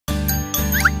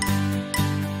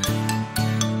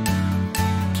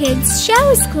Kids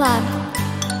Shows Club.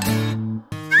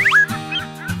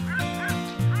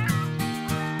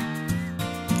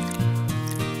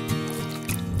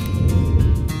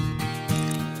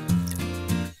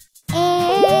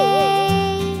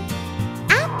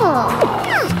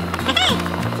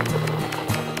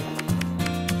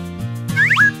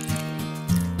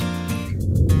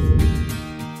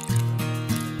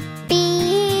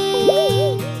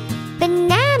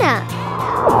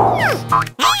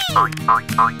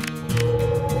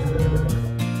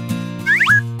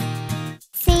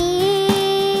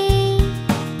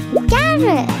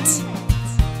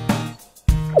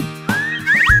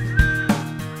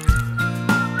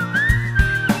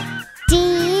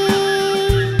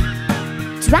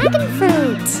 Dragon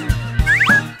fruit.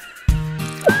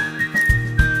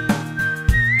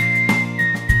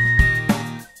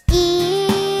 E.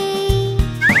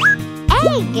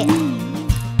 Egg.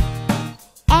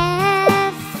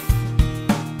 F.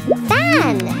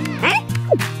 Fan.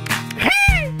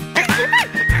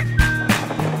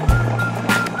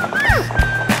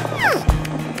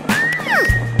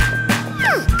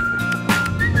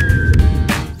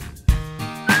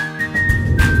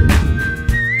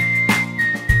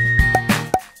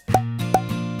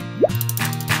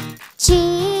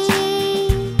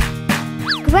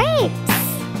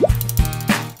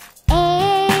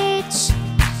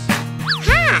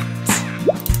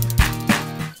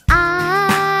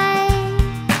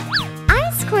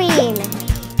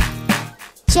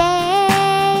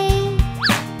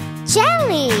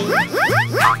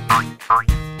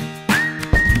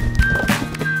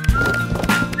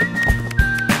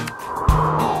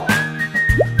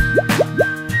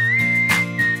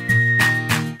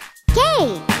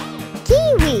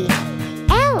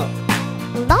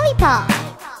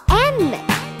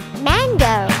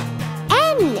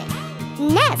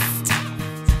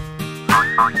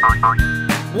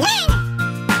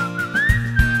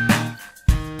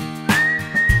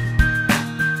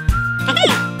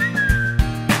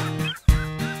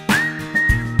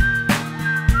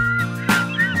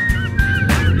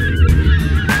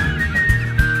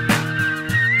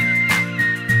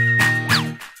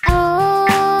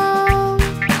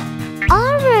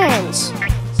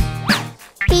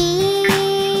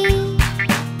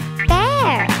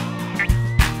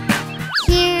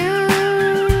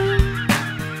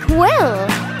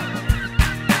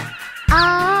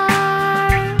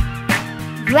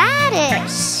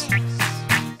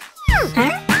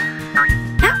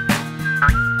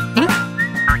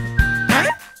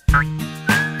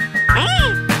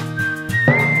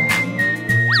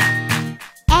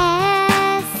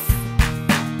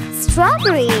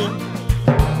 Strawberry.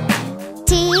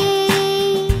 T.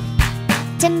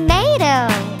 Tomato.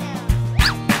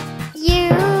 U.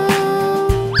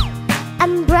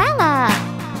 Umbrella.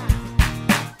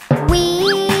 We.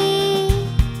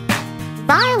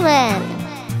 Violin.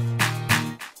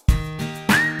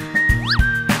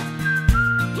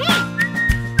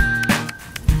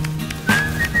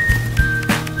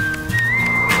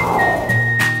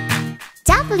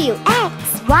 W. X.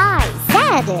 Y. Z.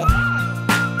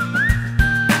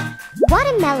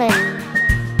 Watermelon.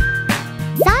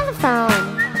 Xylophone.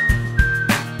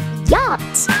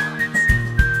 Yacht.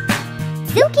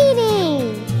 Zucchini.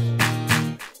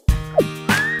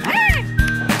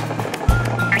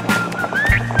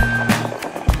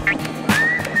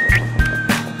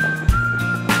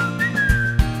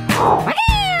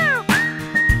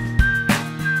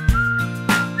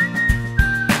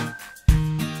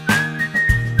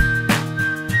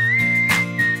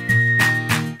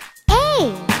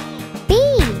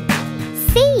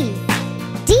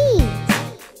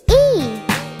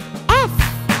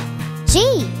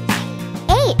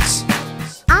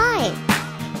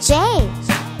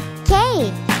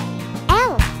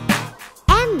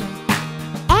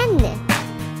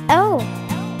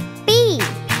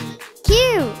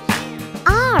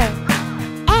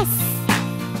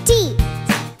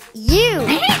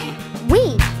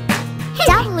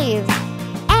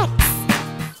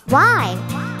 Y,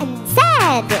 and Z.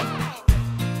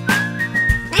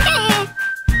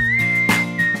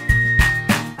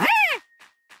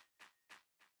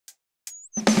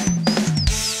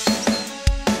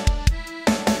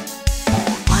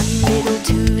 One little,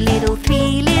 two little,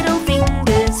 three little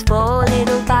fingers, four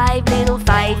little, five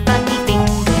funny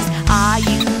fingers. Are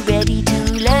you ready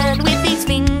to learn with these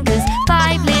fingers?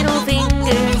 Five little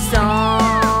fingers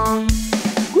song.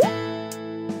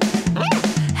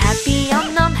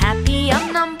 Happy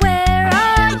Om Nom, where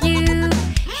are you?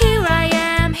 Here I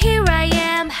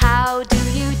am, how do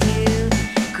you do?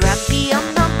 Grumpy Om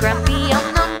Nom,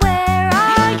 where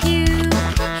are you?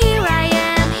 Here I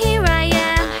am,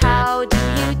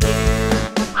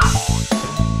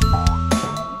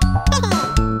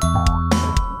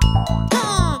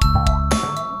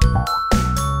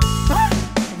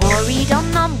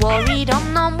 nom, worried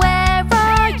Om Nom, where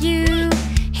are you?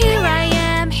 Here I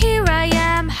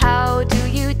am, how do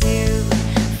you do?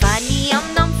 Funny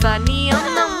Om Nom,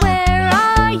 where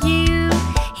are you?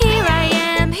 Here I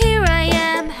am,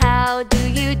 how do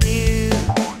you do?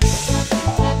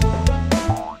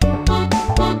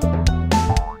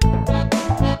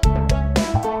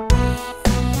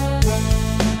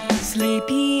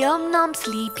 Sleepy Om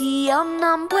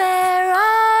Nom, where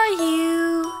are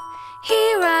you?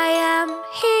 Here I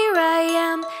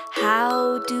am,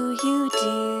 how do you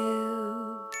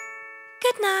do?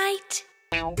 Good night.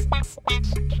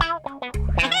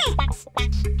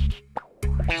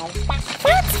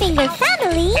 Fruits Finger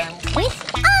Family with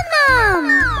Om Nom.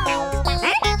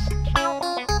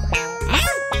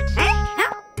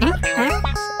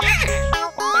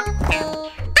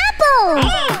 Apple.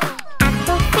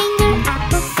 Apple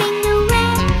finger,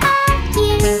 where are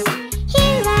you?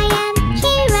 Here I am,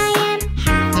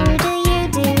 how do you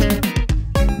do?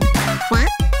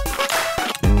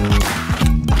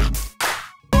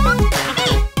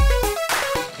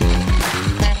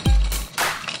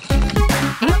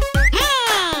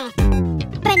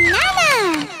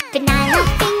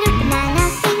 Banana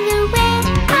finger, where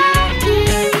are you?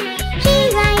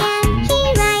 Here I am,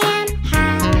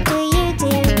 how do you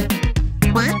do?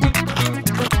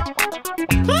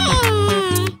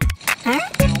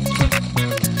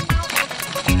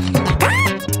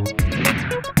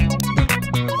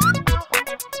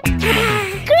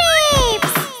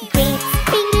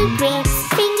 Grapes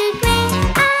finger, where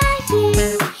are you?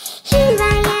 Here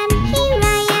I am,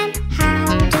 how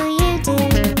do you do?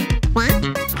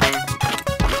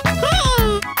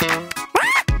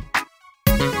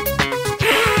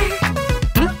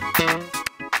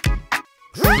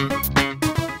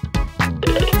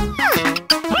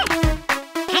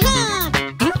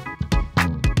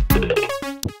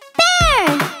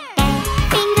 Bear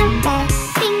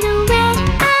finger, where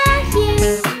are you?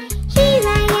 Here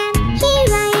I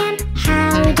am,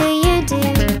 how do you do?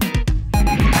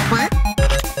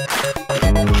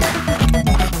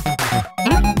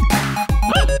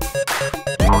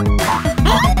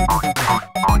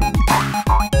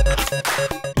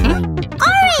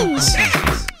 Orange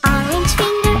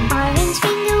finger,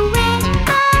 where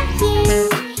are you?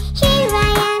 Here I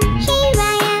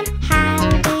am, how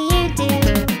do you do?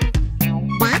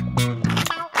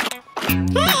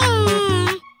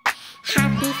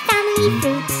 Happy family,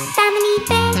 fruits family,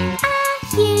 where are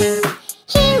you?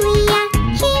 Here we are,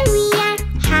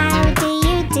 how do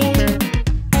you do?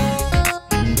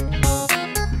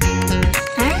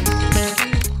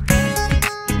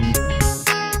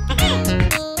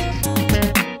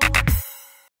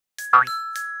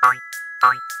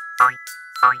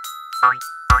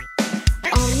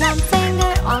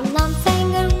 Om Nom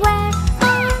Finger, where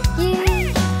are you?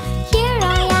 Here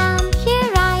I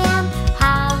am,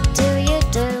 how do you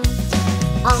do?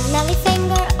 Om Nelly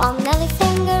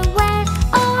Finger, where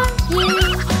are you?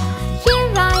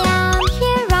 Here I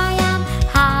am,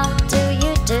 how do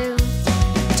you do?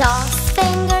 Joss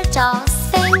Finger,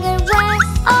 where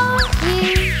are you?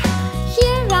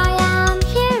 Here I am,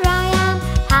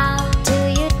 how do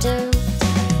you do?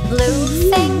 Blue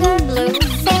Finger,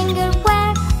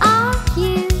 where are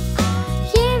you?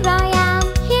 Here I am,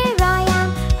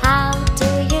 how do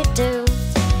you do?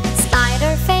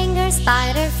 Spider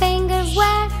Finger,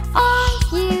 where are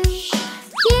you?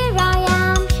 Here I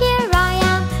am,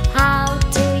 how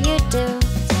do you do?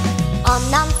 Om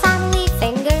Nom Family,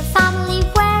 Finger Family,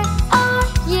 where are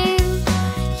you?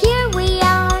 Here we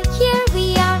are,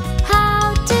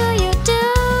 how do you do?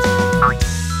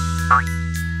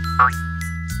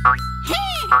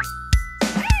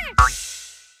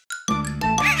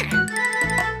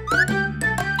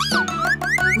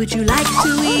 Would you like to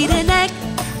eat an egg?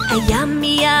 A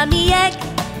yummy egg?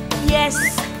 Yes,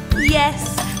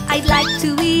 I'd like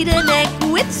to eat an egg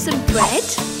with some bread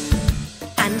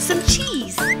and some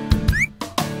cheese,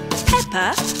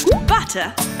 pepper,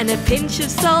 butter and a pinch of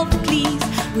salt, please.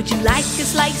 Would you like a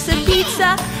slice of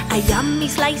pizza? A yummy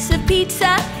slice of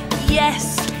pizza?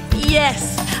 Yes,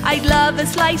 I'd love a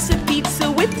slice of pizza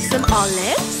with some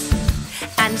olives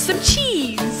and some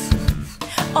cheese,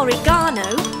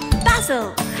 oregano,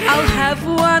 basil. I'll have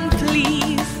one,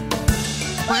 please.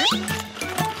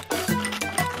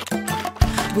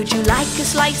 Would you like a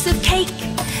slice of cake?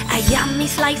 A yummy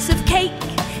slice of cake?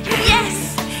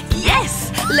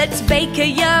 Yes, let's bake a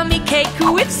yummy cake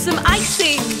with some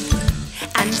icing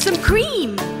and some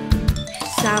cream,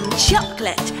 some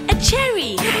chocolate, a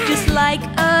cherry, just like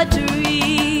a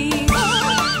dream.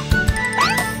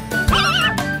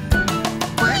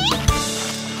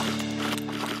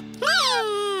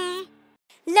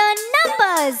 Learn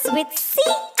numbers with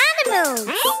sea animals.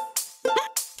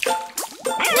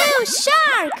 Blue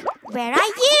shark, where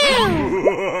are you?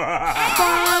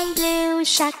 One blue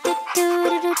shark,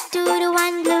 do-do-do-do-do,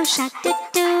 one blue shark,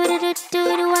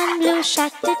 do-do-do-do-do, one blue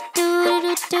shark,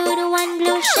 do-do-do-do-do, one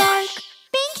blue shark.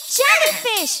 Pink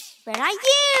jellyfish, where are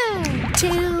you?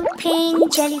 Two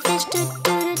pink jellyfish,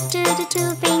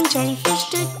 do-do-do-do-do, pink jellyfish,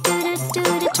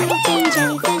 do-do-do-do-do, pink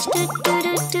jellyfish,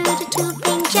 do-do-do-do-do,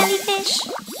 pink jellyfish.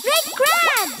 Red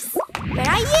crabs, where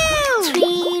are you?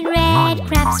 Three red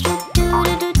crabs,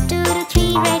 do-do-do-do-do,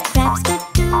 three red crabs,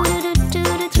 do-do-do-do-do,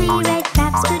 three red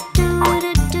crabs,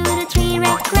 do-do-do-do-do, three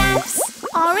red crabs.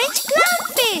 Orange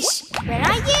clownfish, where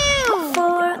are you?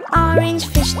 Four orange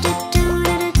fish,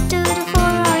 do-do-do-do-do,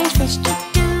 four orange fish,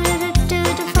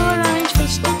 do-do-do-do-do, four orange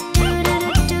fish,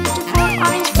 do-do-do-do-do, four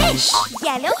orange fish.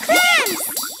 Yellow clams,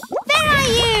 where are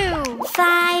you?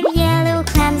 Five yellow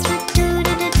clams,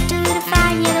 do-do-do-do-do,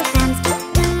 five yellow clams,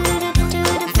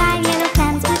 do-do-do-do-do, five yellow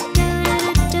clams,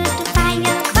 do-do-do-do-do, five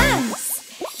yellow clams.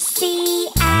 Sea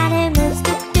animals,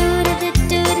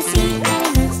 do-do-do-do-do, sea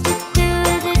animals,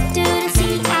 do-do-do-do-do,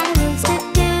 sea animals,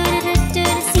 do-do-do-do-do,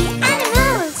 sea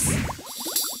animals.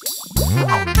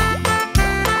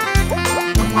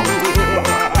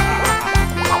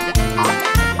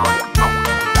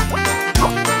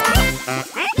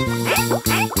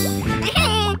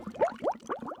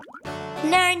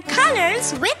 Learn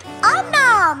colors with Om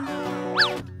Nom.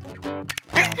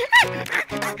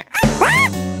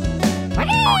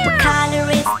 What color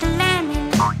is the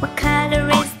lemon? What color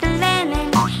is the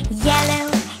lemon?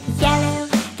 Yellow, yellow.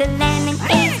 The lemon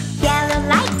is yellow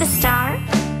like the star,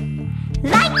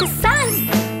 like the sun,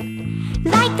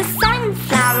 like the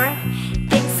sunflower.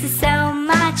 This is so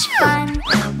much fun.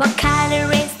 What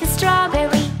color is the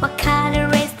strawberry? What color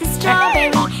is the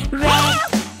strawberry? Red,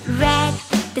 red.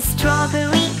 The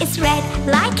strawberry is red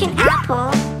like an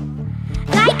apple,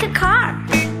 like a car.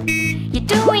 You're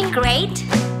doing great,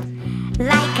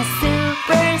 like a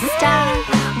superstar.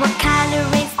 What color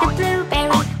is the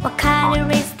blueberry? What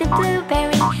color is the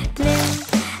blueberry? Blue,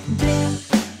 blue.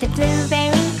 The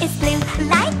blueberry is blue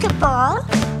like a ball,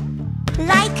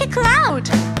 like a cloud.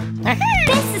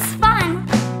 This is fun,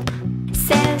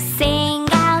 so sing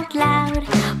out loud.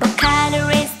 What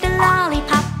color is the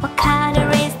lollipop? What color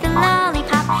is the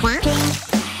lollipop? Pink,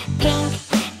 pink.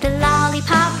 The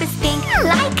lollipop is pink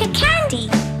like a candy,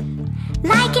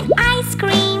 like an ice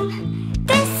cream.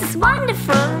 This is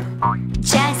wonderful,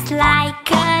 just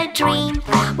like a dream.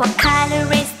 What color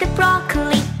is the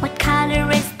broccoli? What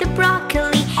color is the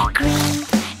broccoli? Green,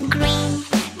 green.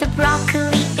 The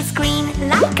broccoli is green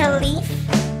like a leaf.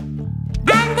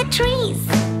 And the trees,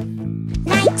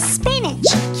 like spinach,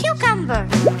 cucumber,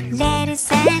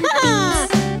 lettuce and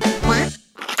peas.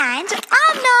 And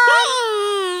Om Nom.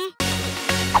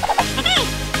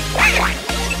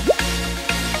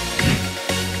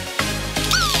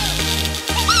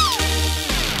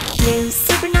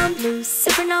 Blue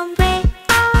Supernom, where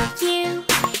are you?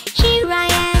 Here I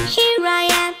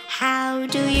am, how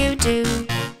do you do?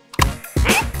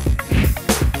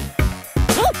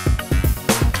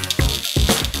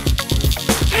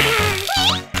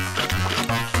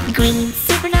 Green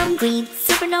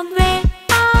Supernom, where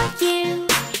are you?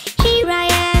 Here I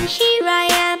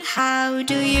am, how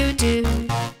do you do?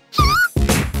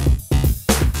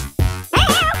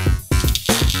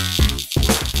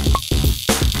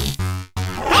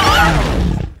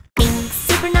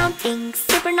 Pink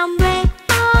Supernom, where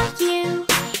are you?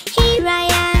 Here I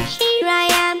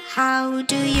am, how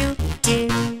do you do?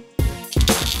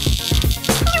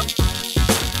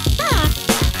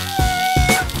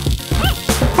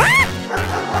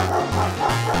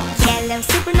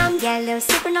 Yellow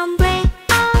Supernom, where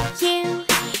are you?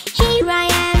 Here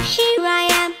I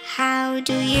am, how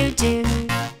do you do?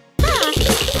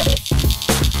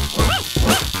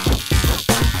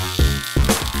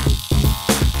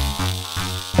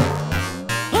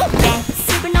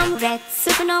 Red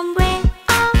Supernom, where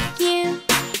are you?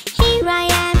 Here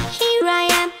I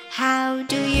am, how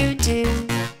do you do?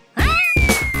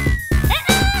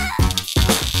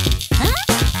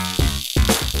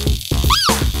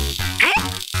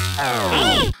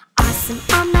 Awesome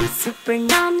Om Nom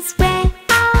Supernoms, where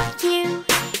are you?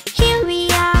 Here we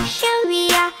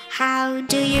are, how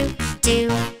do you do?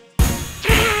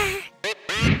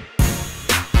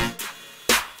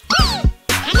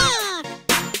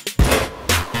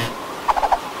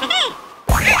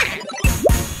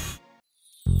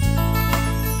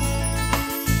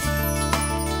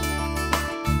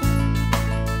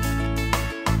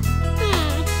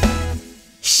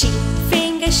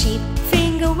 Sheep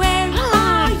finger, where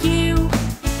are you?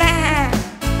 Bah,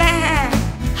 bah,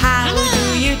 how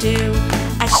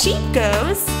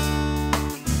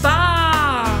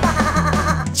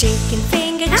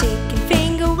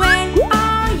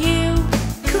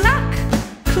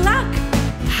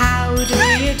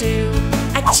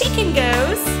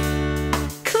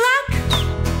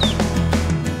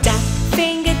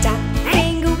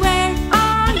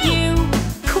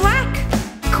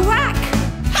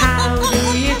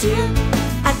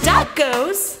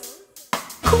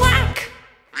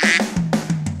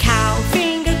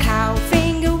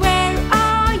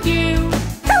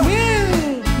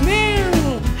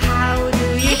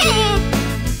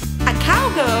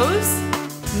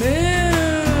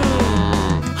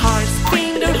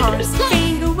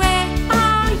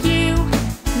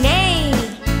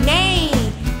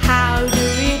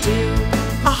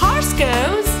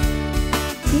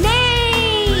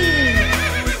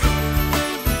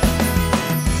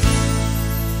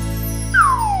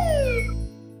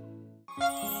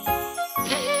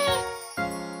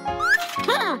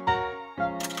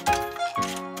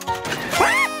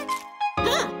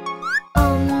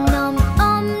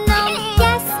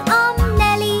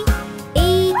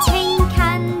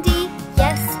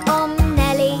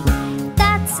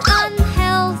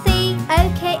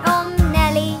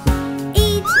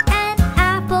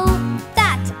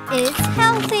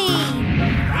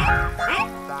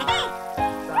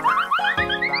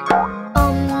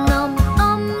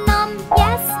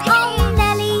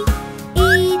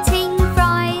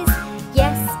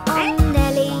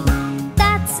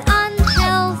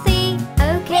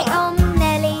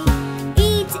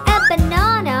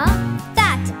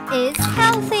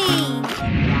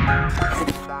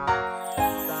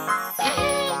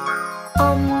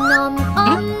Om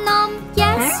nom,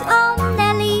 yes, Om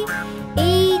Nelly.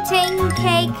 Eating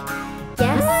cake,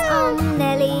 yes, Om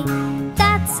Nelly.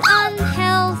 That's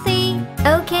unhealthy.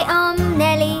 Okay, Om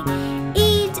Nelly.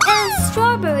 Eat a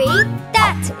strawberry,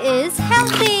 that is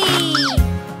healthy.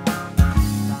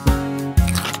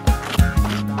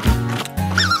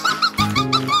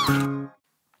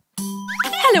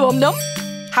 Hello, Om Nom.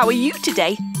 How are you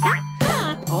today?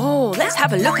 Oh, let's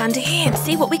have a look under here and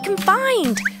see what we can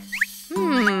find.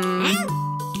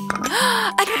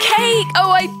 A cake!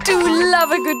 Oh, I do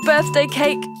love a good birthday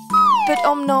cake. But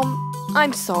Om Nom,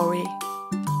 I'm sorry.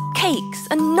 Cakes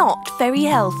are not very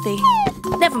healthy.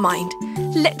 Never mind.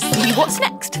 Let's see what's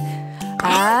next.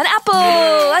 An apple!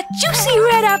 A juicy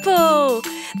red apple!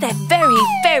 They're very,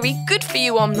 very good for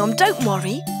you, Om Nom. Don't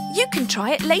worry. You can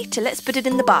try it later. Let's put it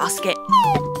in the basket.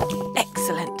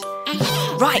 Excellent.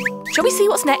 Right, shall we see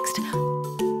what's next?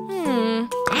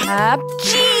 A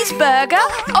cheeseburger.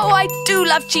 Oh, I do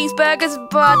love cheeseburgers,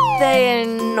 but they're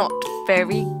not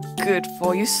very good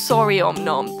for you. Sorry, Om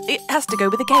Nom. It has to go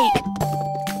with the cake.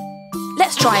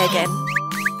 Let's try again.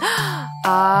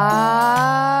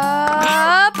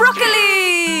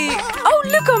 Broccoli! Oh,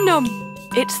 look, Om Nom.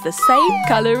 It's the same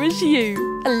colour as you.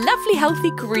 A lovely,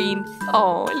 healthy green.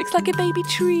 Oh, it looks like a baby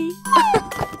tree.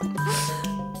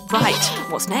 Right,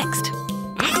 what's next?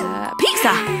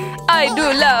 Pizza! I do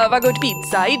love a good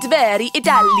pizza. It's very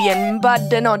Italian, but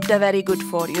not very good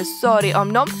for you. Sorry,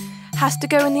 Om Nom. Has to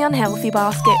go in the unhealthy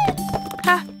basket.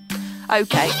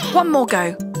 Okay, one more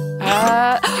go.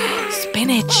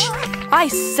 Spinach. I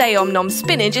say, Om Nom,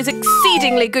 spinach is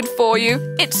exceedingly good for you.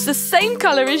 It's the same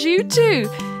colour as you too.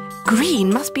 Green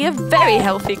must be a very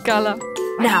healthy colour.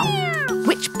 Now,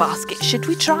 which basket should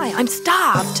we try? I'm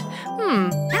starved.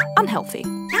 Unhealthy.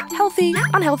 Healthy,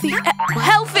 unhealthy,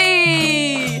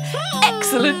 healthy!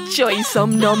 Excellent choice,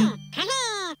 Om Nom.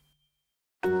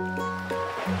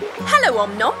 Hello,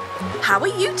 Om Nom. How are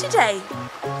you today?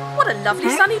 What a lovely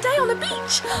sunny day on the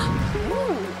beach.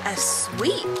 Ooh, a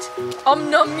sweet. Om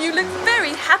Nom, you look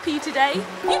very happy today.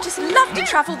 You just love to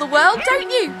travel the world, don't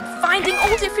you? Finding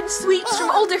all different sweets from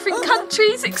all different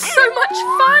countries. It's so much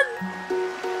fun.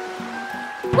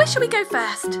 Where shall we go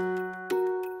first?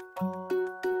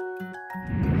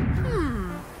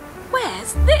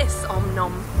 Where's this, Om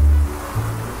Nom?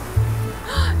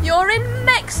 You're in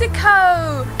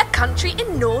Mexico, a country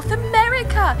in North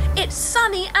America. It's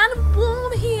sunny and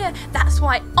warm here. That's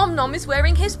why Om Nom is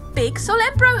wearing his big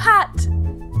Solebro hat.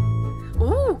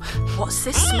 Ooh, what's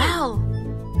this smell?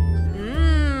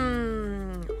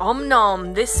 Om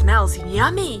Nom, this smells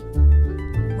yummy.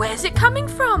 Where's it coming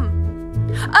from?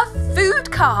 A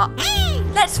food cart.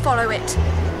 Let's follow it.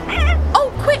 Oh,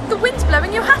 quick, the wind's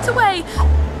blowing your hat away.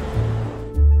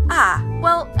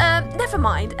 Never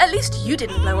mind. At least you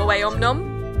didn't blow away, Om Nom.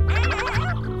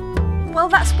 Well,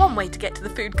 that's one way to get to the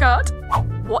food cart.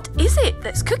 What is it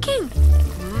that's cooking?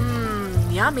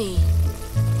 Yummy.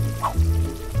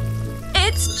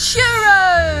 It's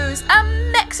churros! A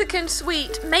Mexican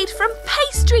sweet made from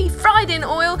pastry fried in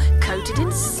oil, coated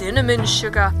in cinnamon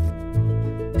sugar.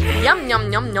 Yum,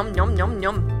 yum, yum, yum, yum, yum,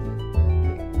 yum.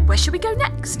 Where should we go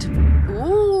next?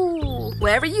 Ooh,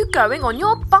 where are you going on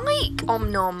your bike,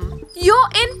 Om Nom? You're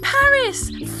in Paris,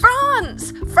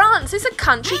 France. France is a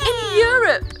country in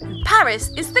Europe.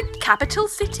 Paris is the capital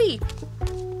city.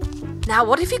 Now,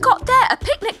 what have you got there? A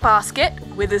picnic basket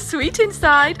with a sweet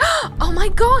inside. Oh my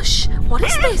gosh, what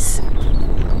is this?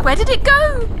 Where did it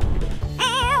go?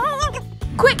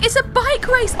 Quick, it's a bike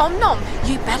race, Om Nom.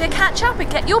 You better catch up and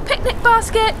get your picnic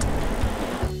basket.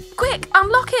 Quick,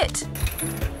 unlock it.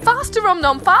 Faster, Om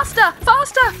Nom, faster,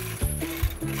 faster.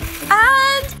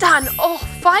 And done. Oh,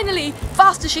 finally.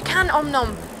 Fast as you can, Om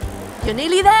Nom. You're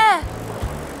nearly there.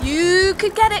 You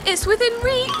could get it. It's within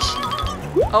reach.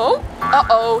 Oh,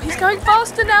 uh-oh. He's going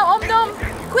faster now, Om Nom.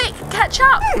 Quick, catch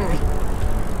up.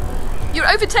 You're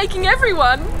overtaking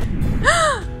everyone.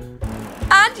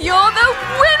 And you're the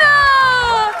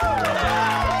winner!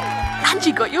 And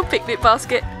you got your picnic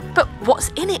basket. But what's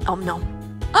in it, Om Nom?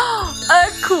 Oh, a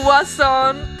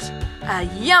croissant. A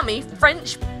yummy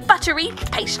French buttery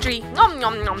pastry. Nom,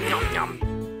 nom, nom, nom, nom.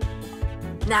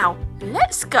 Now,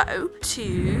 let's go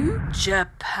to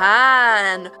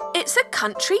Japan. It's a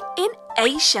country in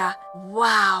Asia.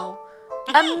 Wow.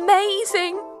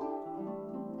 Amazing.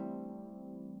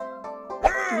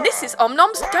 This is Om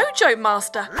Nom's dojo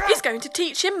master. He's going to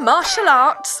teach him martial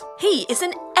arts. He is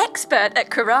an expert at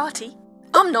karate.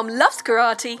 Om Nom loves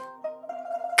karate.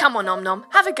 Come on, Om Nom,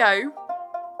 have a go.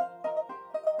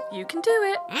 You can do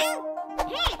it.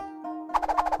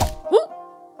 Woo.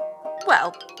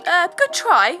 Well, good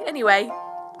try, anyway.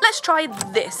 Let's try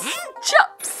this.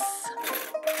 Chops.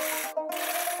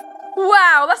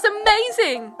 Wow, that's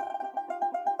amazing!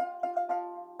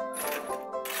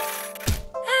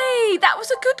 Hey, that was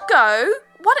a good go.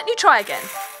 Why don't you try again?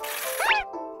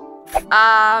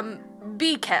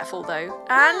 Be careful though.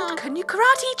 And can you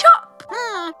karate chop?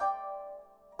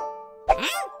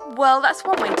 Well, that's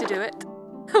one way to do it.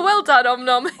 Well done, Om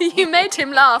Nom. You made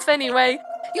him laugh anyway.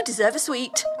 You deserve a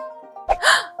sweet.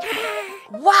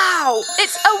 Wow,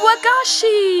 it's a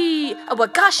wagashi! A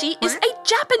wagashi is a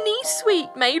Japanese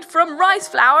sweet made from rice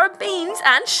flour, beans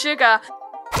and sugar.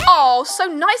 Oh, so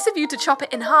nice of you to chop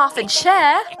it in half and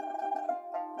share.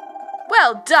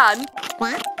 Well done.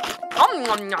 Om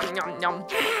nom nom nom nom.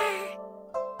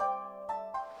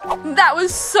 That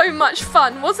was so much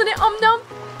fun, wasn't it, Om Nom?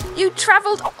 You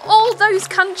travelled all those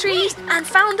countries and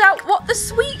found out what the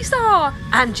sweets are.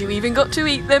 And you even got to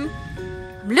eat them.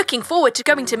 I'm looking forward to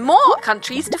going to more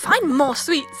countries to find more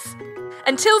sweets.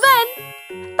 Until then,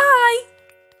 bye.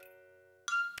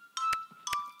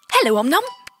 Hello, Om Nom.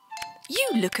 You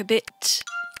look a bit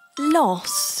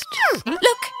lost.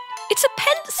 Look, it's a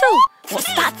pencil.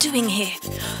 What's that doing here?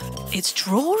 It's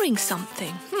drawing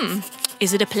something.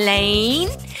 Is it a plane?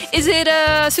 Is it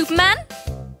a Superman?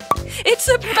 It's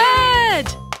a bird.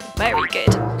 Very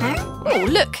good. Oh,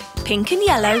 look, pink and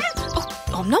yellow.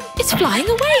 Oh, Om Nom, it's flying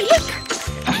away, look.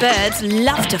 Birds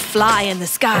love to fly in the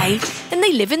sky, and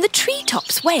they live in the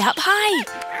treetops way up high.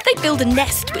 They build a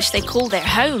nest which they call their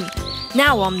home.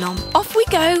 Now, Om Nom, off we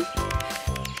go.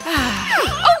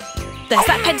 Oh, there's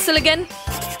that pencil again.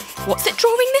 What's it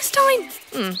drawing this time?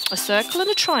 A circle and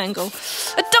a triangle.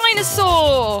 A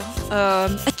dinosaur.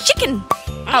 A chicken.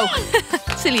 Oh,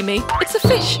 silly me, it's a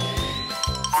fish.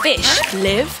 Fish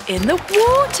live in the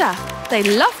water. They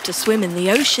love to swim in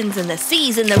the oceans and the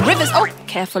seas and the rivers. Oh,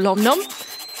 careful, Om Nom.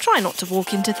 Try not to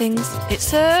walk into things.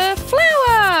 It's a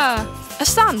flower. A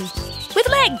sun with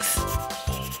legs.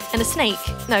 And a snake.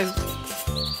 No.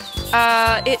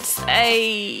 It's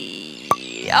a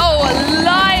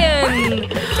lion.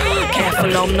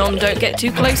 Careful, Om Nom, don't get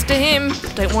too close to him.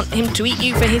 Don't want him to eat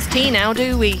you for his tea now,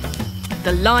 do we?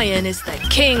 The lion is the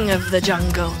king of the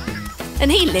jungle.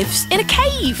 And he lives in a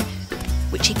cave,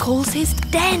 which he calls his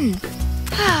den.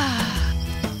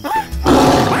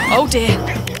 Oh dear.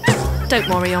 Don't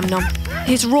worry, Om Nom.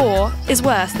 His roar is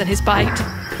worse than his bite.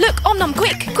 Look, Om Nom,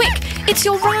 quick, quick. It's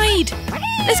your ride.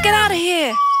 Let's get out of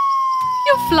here.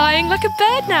 You're flying like a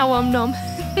bird now, Om Nom.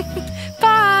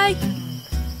 Bye.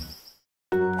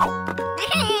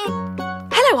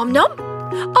 Hello, Om Nom.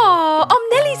 Oh, Om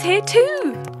Nelly's here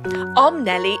too. Om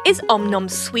Nelly is Om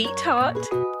Nom's sweetheart.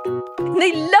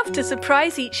 They love to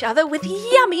surprise each other with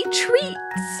yummy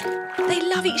treats. They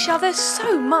love each other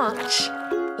so much.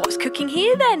 What's cooking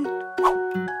here then?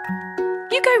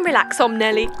 You go and relax, Om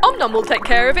Nelly. Om Nom will take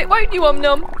care of it, won't you, Om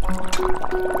Nom?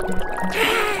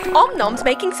 Om Nom's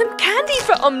making some candy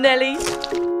for Om Nelly.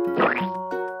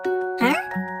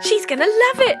 She's gonna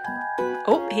love it.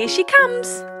 Oh, here she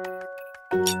comes.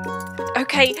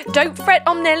 Okay, don't fret,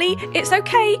 Om Nelly. It's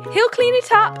okay. He'll clean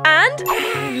it up and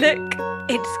look,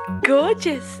 it's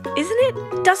gorgeous, isn't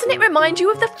it? Doesn't it remind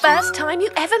you of the first time you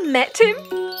ever met him?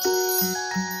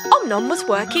 Om Nom was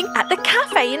working at the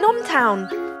cafe in Omtown.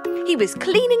 He was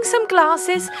cleaning some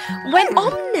glasses when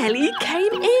Om Nelly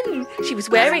came in. She was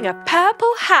wearing a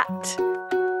purple hat.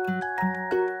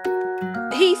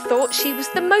 He thought she was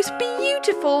the most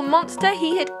beautiful monster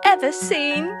he had ever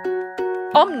seen.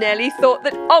 Om Nelly thought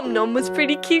that Om Nom was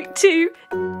pretty cute too.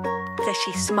 So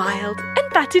she smiled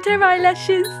and batted her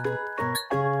eyelashes.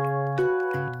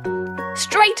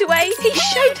 Straight away, he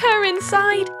showed her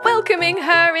inside, welcoming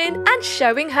her in and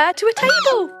showing her to a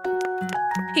table.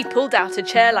 He pulled out a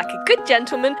chair like a good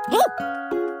gentleman,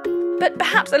 but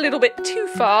perhaps a little bit too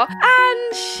far,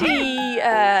 and she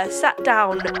sat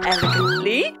down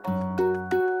elegantly.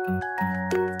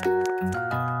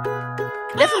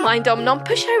 Never mind, Om Nom,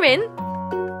 push her in.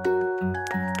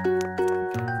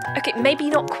 Okay, maybe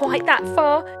not quite that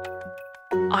far.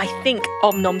 I think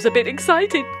Om Nom's a bit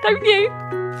excited, don't you?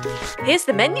 Here's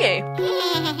the menu.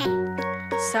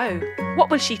 So, what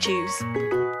will she choose?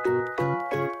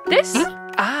 This?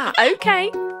 Ah, okay.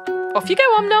 Off you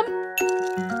go, Om Nom.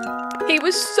 He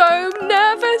was so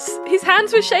nervous. His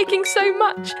hands were shaking so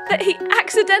much that he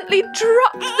accidentally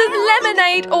dropped the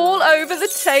lemonade all over the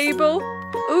table.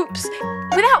 Oops.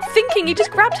 Without thinking, he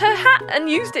just grabbed her hat and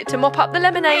used it to mop up the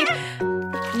lemonade,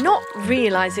 not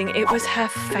realising it was her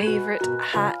favourite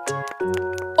hat.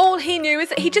 All he knew is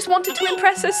that he just wanted to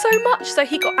impress her so much, so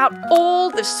he got out all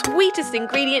the sweetest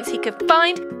ingredients he could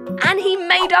find and he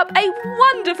made up a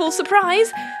wonderful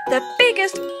surprise, the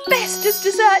biggest, bestest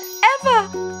dessert ever.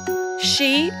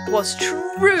 She was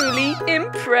truly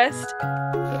impressed.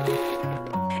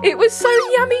 It was so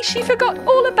yummy she forgot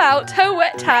all about her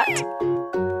wet hat.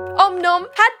 Om Nom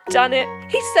had done it.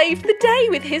 He saved the day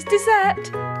with his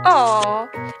dessert. Aww.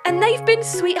 And they've been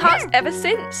sweethearts ever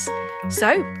since.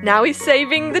 So now he's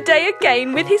saving the day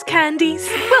again with his candies.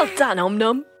 Well done, Om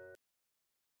Nom.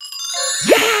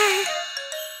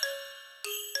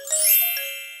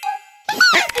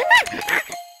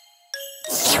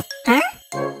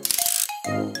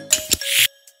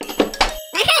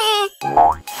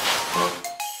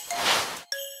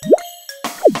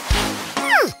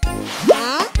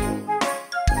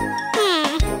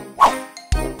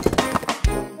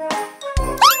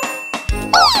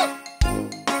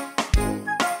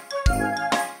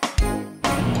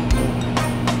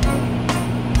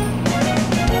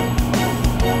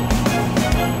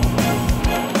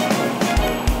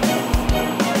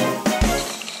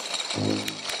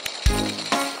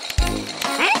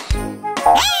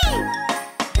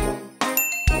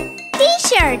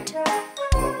 T-shirt.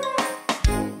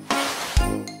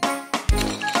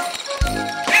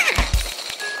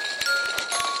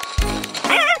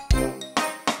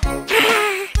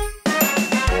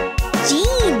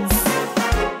 Jeans.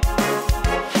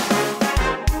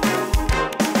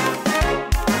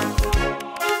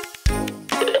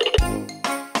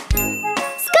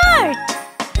 Skirt.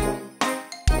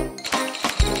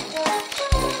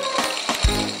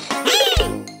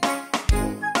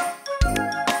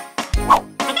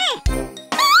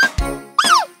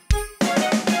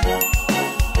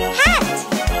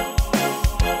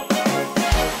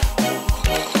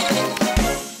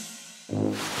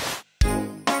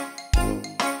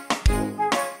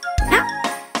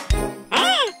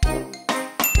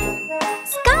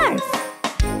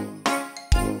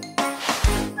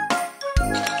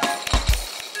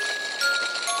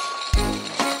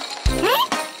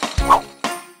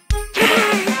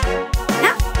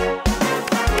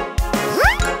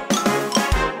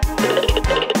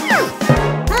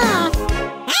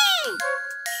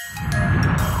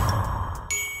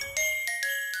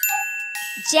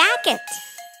 Jacket.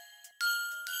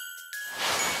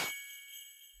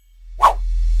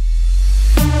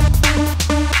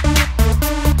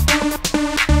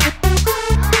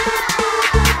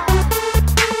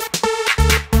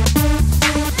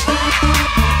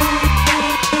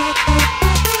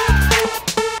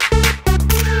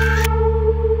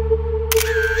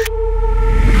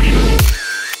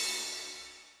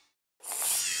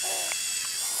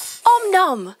 Om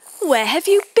Nom, where have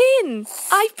you been?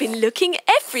 I've been looking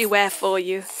everywhere for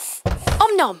you.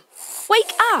 Om Nom,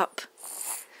 wake up.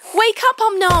 Wake up,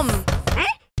 Om Nom.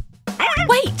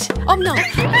 Wait, Om Nom,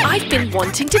 I've been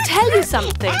wanting to tell you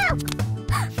something.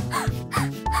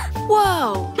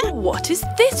 Whoa, what is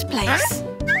this place?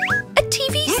 A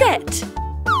TV set.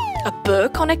 A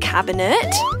book on a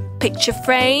cabinet. Picture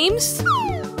frames.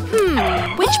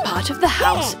 Which part of the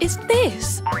house is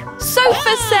this?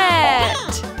 Sofa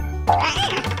set!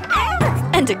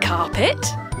 And a carpet?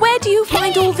 Where do you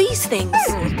find all these things?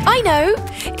 I know,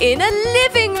 in a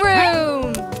living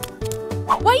room!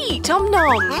 Wait, Om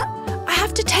Nom, I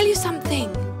have to tell you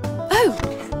something. Oh,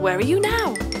 where are you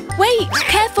now? Wait,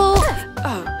 careful!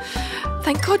 Oh,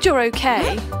 thank God you're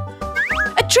okay.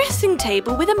 A dressing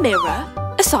table with a mirror,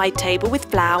 a side table with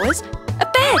flowers, a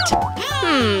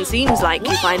bed. Seems like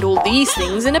you find all these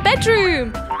things in a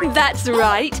bedroom. That's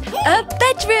right, a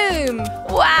bedroom.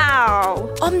 Wow.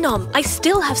 Om Nom, I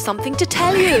still have something to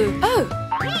tell you. Oh,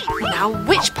 now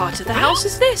which part of the house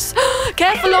is this?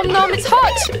 Careful, Om Nom, it's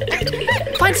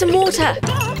hot. Find some water.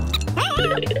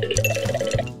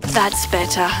 That's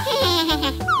better.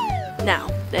 Now,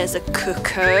 there's a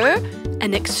cooker,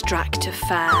 an extractor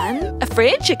fan, a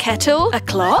fridge, a kettle, a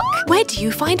clock. Where do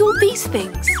you find all these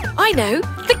things? I know,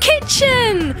 the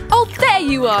kitchen! Oh, there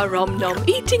you are, Om Nom,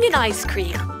 eating an ice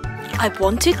cream. I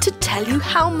wanted to tell you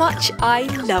how much I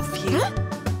love you.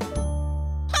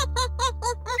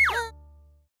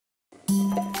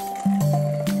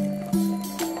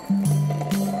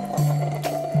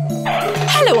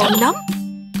 Hello, Om Nom.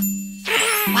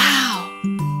 Wow,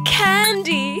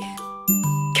 candy.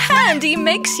 Candy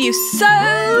makes you so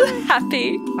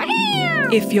happy.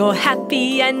 If you're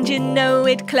happy and you know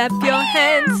it, clap your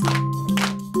hands.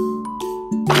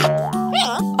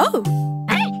 Oh.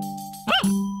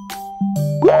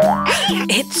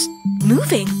 It's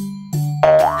moving.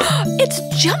 It's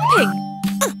jumping.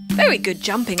 Very good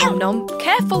jumping, Om Nom.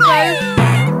 Careful though.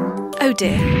 Oh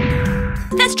dear.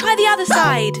 Let's try the other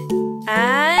side.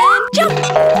 And jump.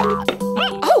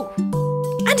 Oh.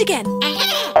 And again.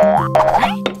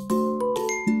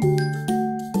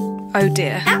 Oh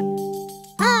dear.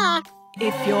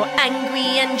 If you're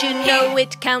angry and you know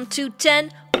it, count to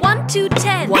 10. 1, 1 to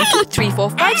 10. 1, 2, 3, 4,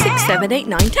 5, 6, 7, 8,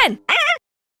 9, 10.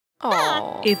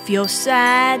 Oh. If you're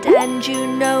sad and you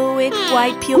know it,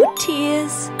 wipe your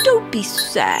tears. Don't be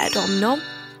sad, Om Nom.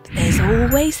 There's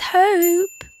always hope.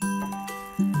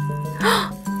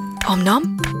 Om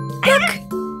Nom, look!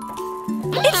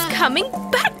 It's coming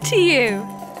back to you.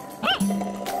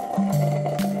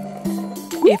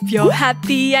 If you're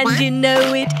happy and you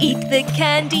know it, eat the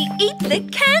candy, eat the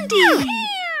candy.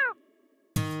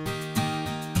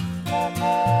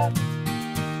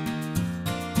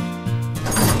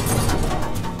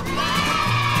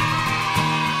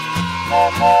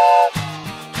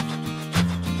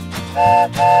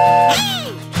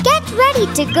 Get ready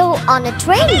to go on a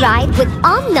train ride with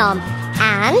Om Nom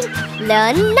and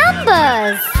learn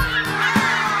numbers.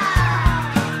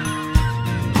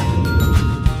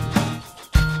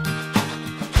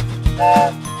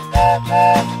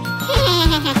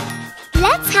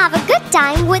 Let's have a good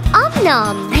time with Om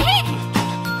Nom.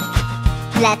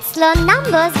 Let's learn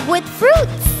numbers with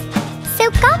fruits.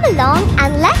 So come along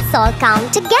and let's all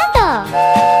count together.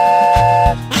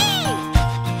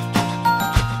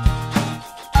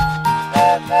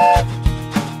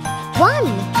 1.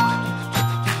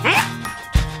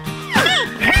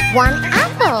 1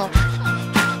 apple.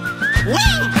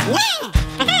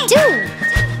 2.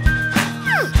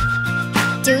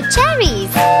 2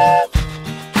 cherries.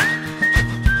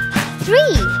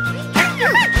 3.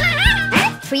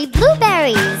 3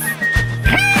 blueberries.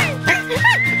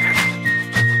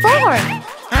 4.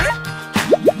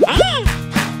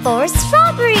 4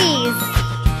 strawberries.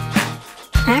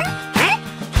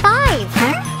 5.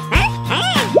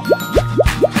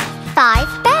 5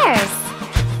 pears.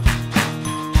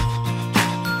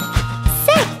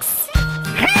 6.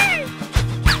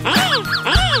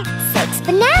 6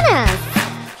 bananas.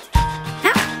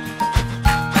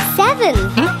 7.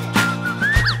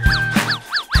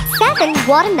 7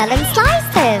 watermelon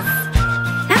slices.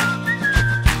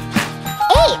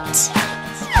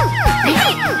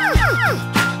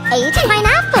 8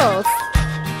 pineapples.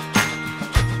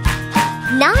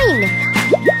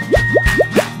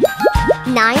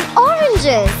 9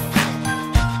 oranges.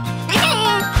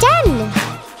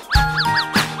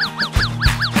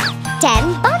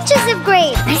 10 bunches of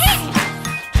grapes.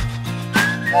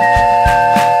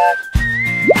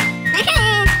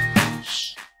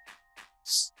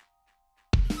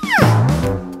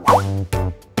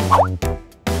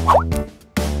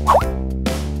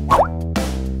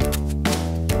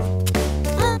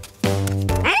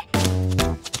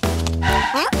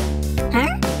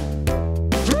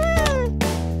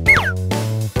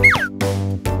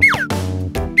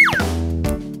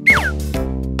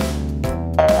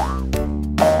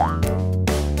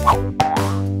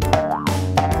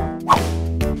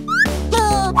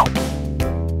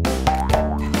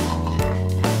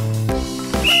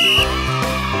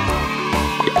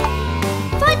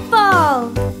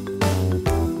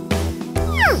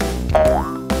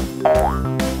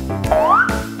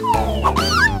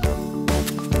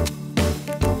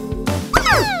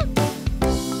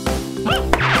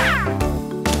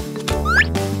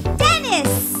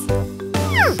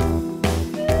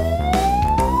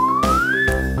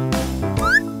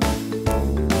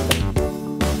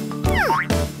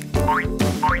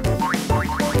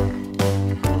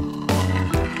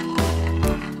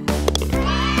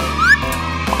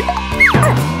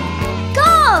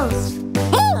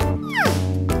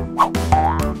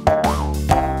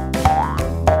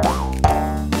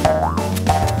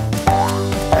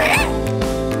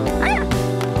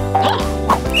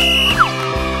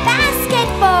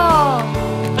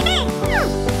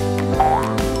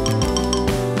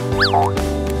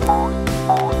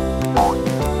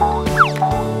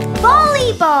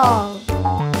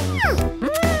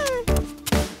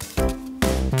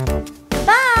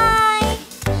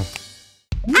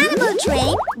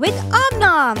 Train with Om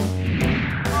Nom.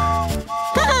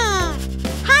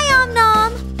 Hi Om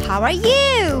Nom, how are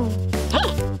you?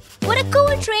 What a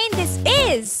cool train this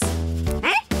is.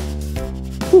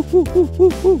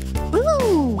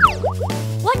 Ooh.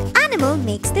 What animal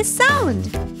makes this sound?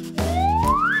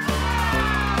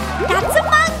 That's a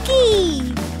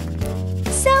monkey.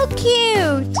 So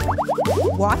cute.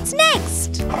 What's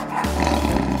next?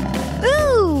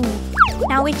 Ooh.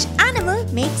 Now which animal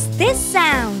makes this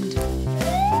sound?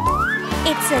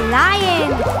 It's a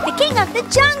lion, the king of the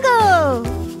jungle!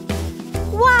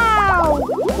 Wow!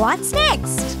 What's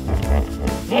next?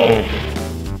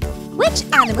 Which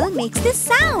animal makes this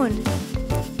sound?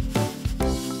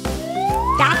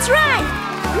 That's right!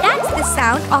 That's the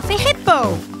sound of a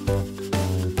hippo!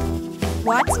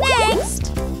 What's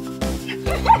next?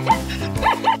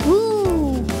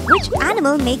 Ooh! Which Which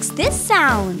animal makes this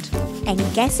sound? Any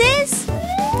guesses?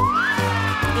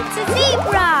 It's a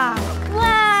zebra!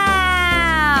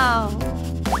 Wow!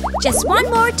 Just one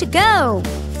more to go.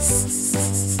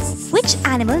 Which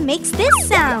animal makes this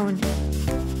sound?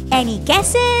 Any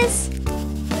guesses?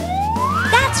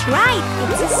 That's right,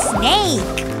 it's a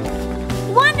snake!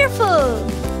 Wonderful!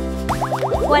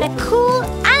 What a cool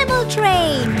animal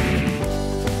train!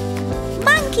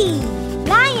 Monkey,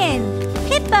 lion,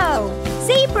 hippo,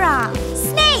 zebra,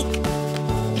 snake!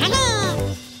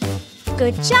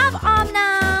 Good job, Om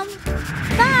Nom!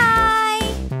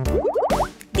 Bye!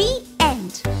 The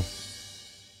end.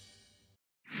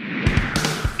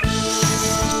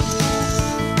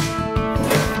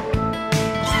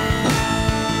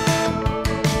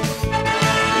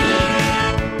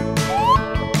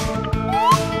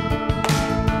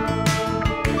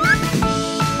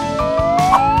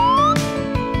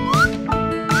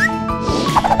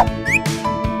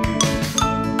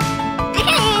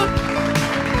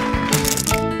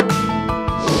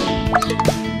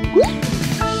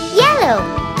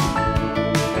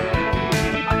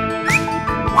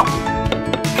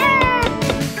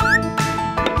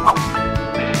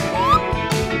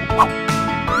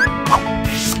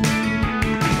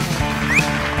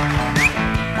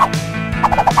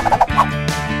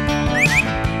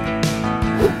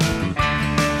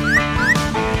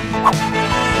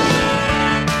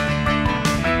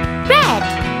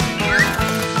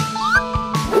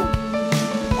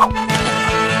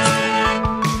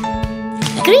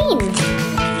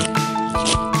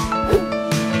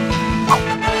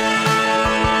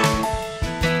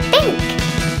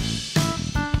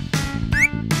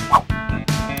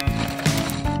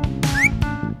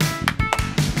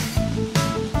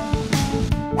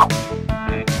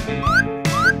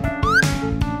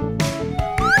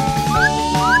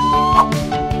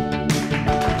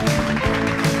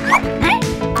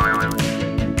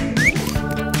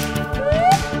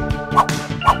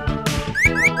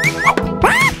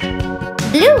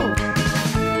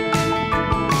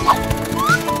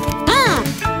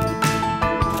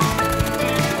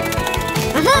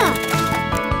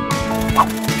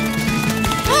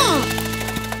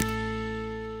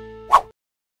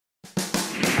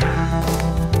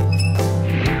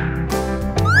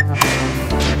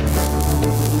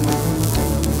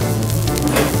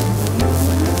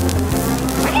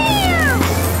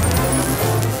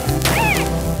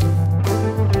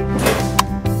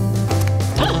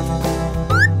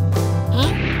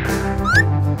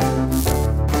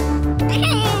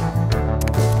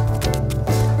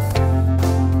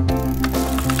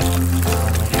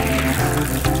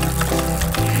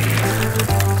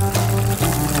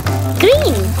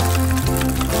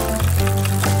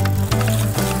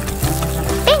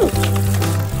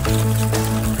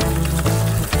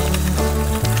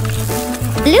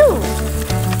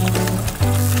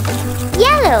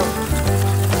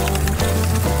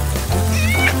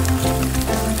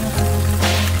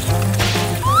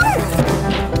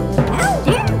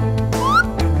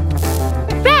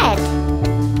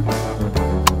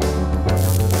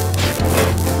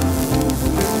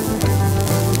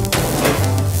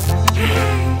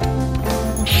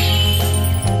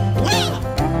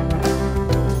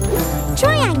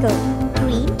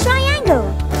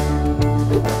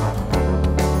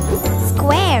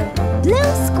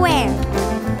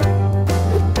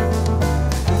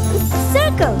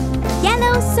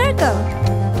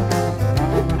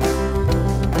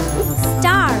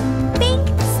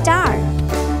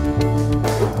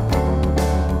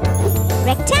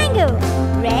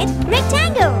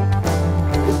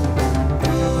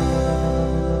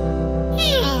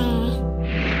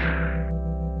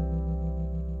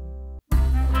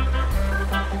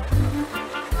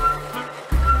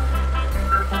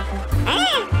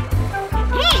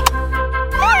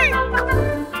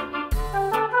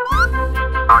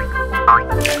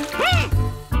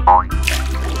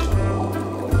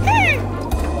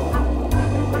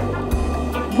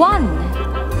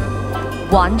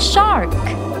 One shark.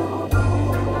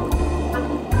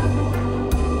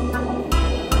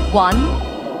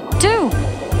 1, 2.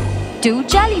 2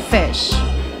 jellyfish.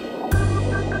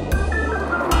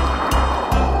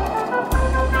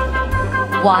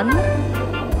 1,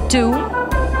 2,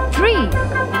 3.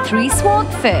 3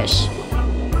 swordfish.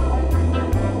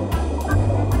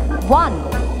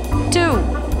 1, 2,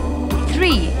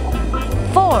 3,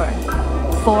 4.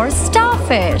 4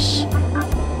 starfish.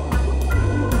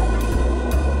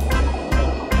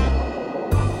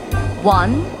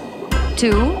 1,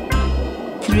 2,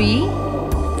 3,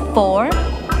 4,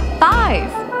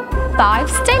 5.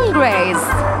 5 stingrays.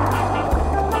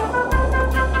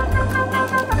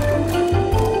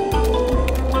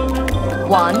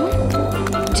 1,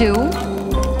 2,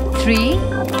 3,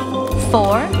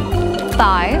 4,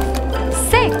 5,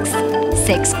 6.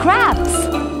 6 crabs.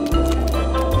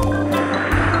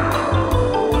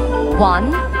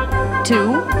 1,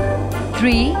 2,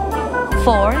 3,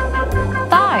 4,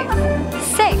 5,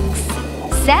 6,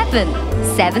 7.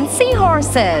 7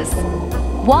 seahorses.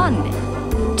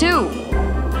 1, 2,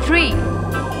 3,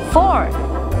 4,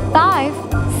 5,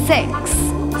 6,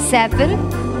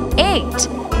 7, 8.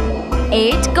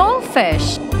 8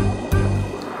 goldfish.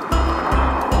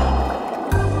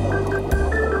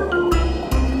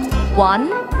 1,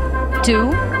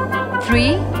 2,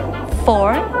 3,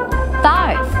 4,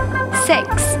 5,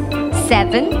 6,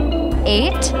 7,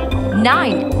 8,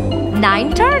 9.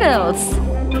 9 turtles.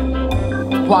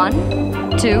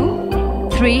 1, 2,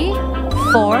 3,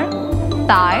 4,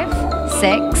 5,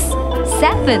 6,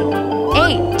 7,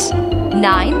 8,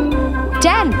 9,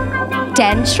 10.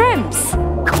 10 shrimps.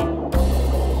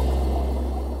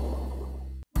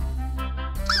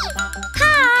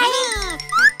 Hi!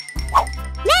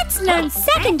 Let's learn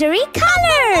secondary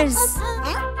colors.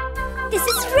 This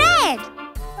is red.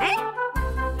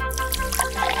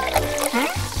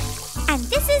 And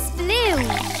this is blue.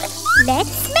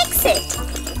 Let's mix it.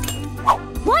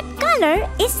 What color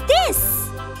is this?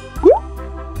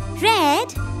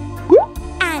 Red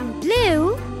and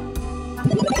blue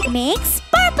makes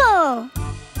purple.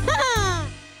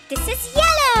 This is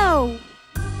yellow.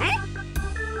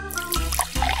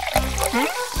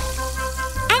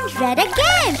 And red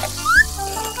again.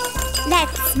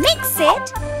 Let's mix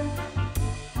it.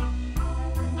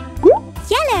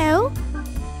 Yellow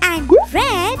and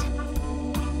red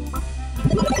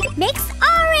makes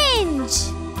orange.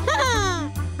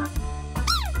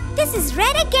 This is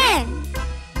red again.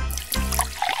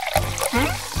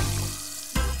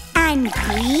 And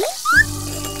green.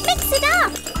 Mix it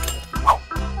up.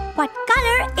 What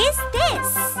color is this?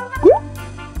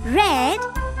 Red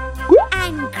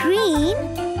and green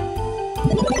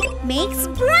makes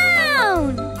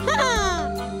brown.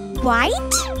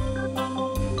 White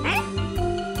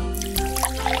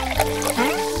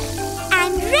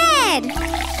and red.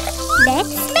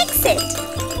 Let's mix it.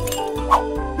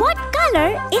 What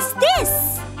color is this?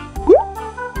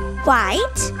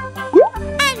 White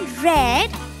and red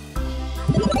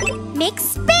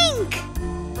makes pink.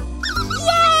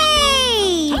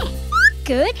 Yay!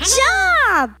 Good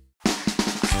job!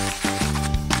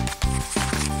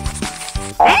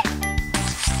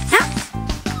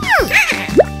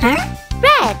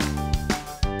 Red.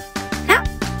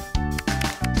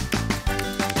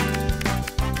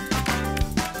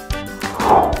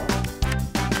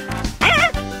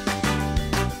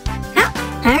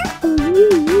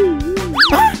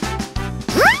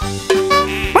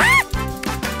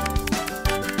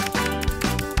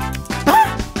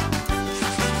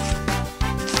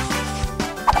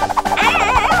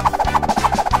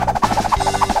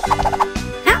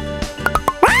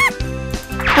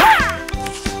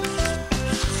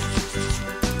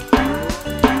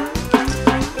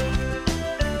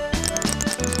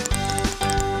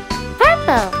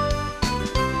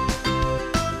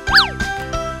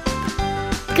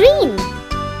 Green.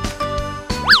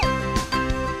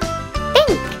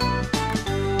 Pink.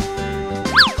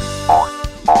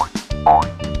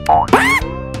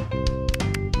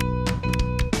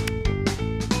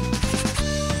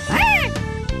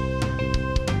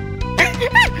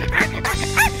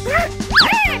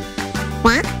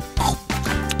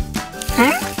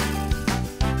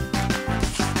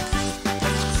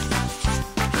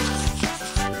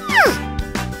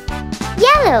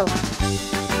 Yellow.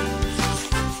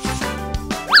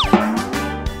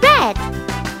 Red.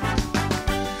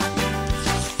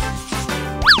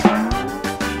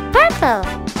 Purple.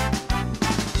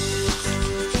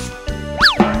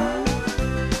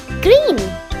 Green.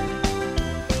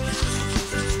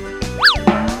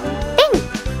 Pink.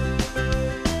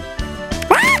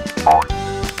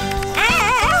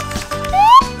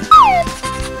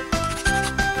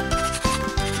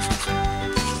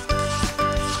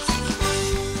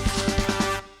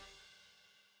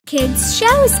 Kids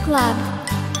Shows Club.